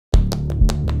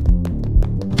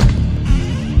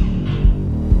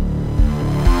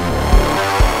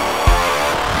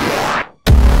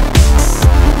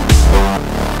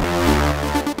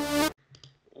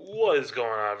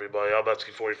everybody?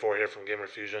 Albetsky44 here from Gamer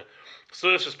Fusion.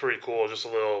 So this is pretty cool, just a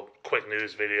little quick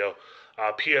news video.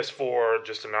 PS4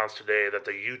 just announced today that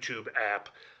the YouTube app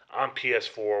on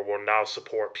PS4 will now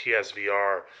support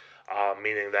PSVR,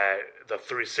 meaning that the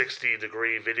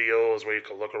 360-degree videos where you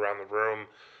can look around the room,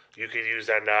 you can use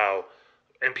that now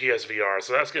in PSVR.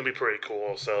 So that's going to be pretty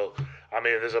cool. So, I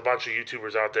mean, there's a bunch of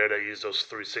YouTubers out there that use those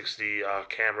 360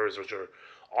 cameras, which are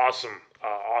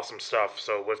awesome stuff.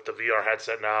 So with the VR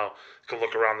headset now, you can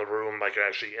look around the room like you're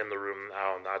actually in the room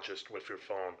now, not just with your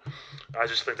phone. I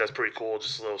just think that's pretty cool.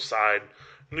 Just a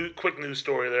little quick news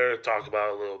story there to talk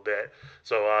about a little bit.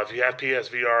 So if you have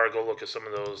PSVR, go look at some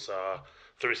of those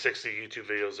 360 YouTube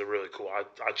videos. They're really cool.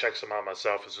 I check some out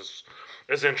myself.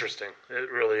 It's interesting.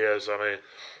 It really is. I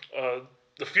mean,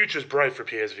 the future's bright for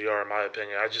PSVR in my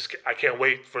opinion. I can't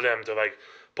wait for them to like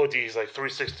put these like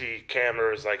 360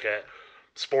 cameras like at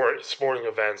sporting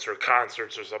events or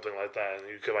concerts or something like that, and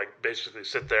you could like basically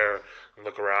sit there and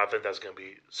look around. I think that's gonna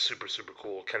be super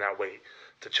cool. Cannot wait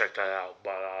to check that out.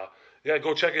 But yeah,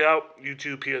 go check it out.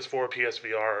 YouTube, PS4,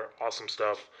 PSVR, awesome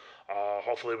stuff.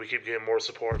 Hopefully we keep getting more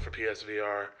support for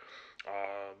PSVR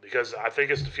because I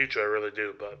think it's the future. I really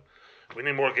do, but we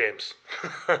need more games.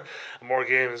 More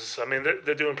games. I mean,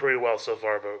 they're doing pretty well so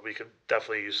far, but we could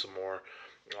definitely use some more.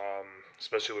 Um,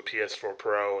 Especially with PS4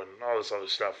 Pro and all this other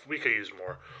stuff. We could use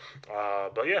more.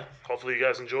 But yeah, hopefully you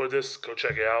guys enjoyed this. Go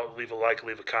check it out. Leave a like,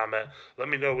 leave a comment. Let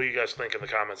me know what you guys think in the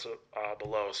comments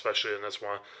below, especially in this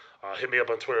one. Hit me up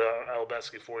on Twitter at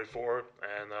albetsky44.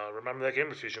 And remember that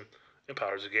Gamer Fusion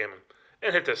empowers your gaming.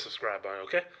 And hit that subscribe button,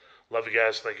 okay? Love you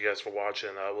guys. Thank you guys for watching.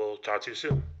 We'll talk to you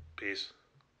soon. Peace.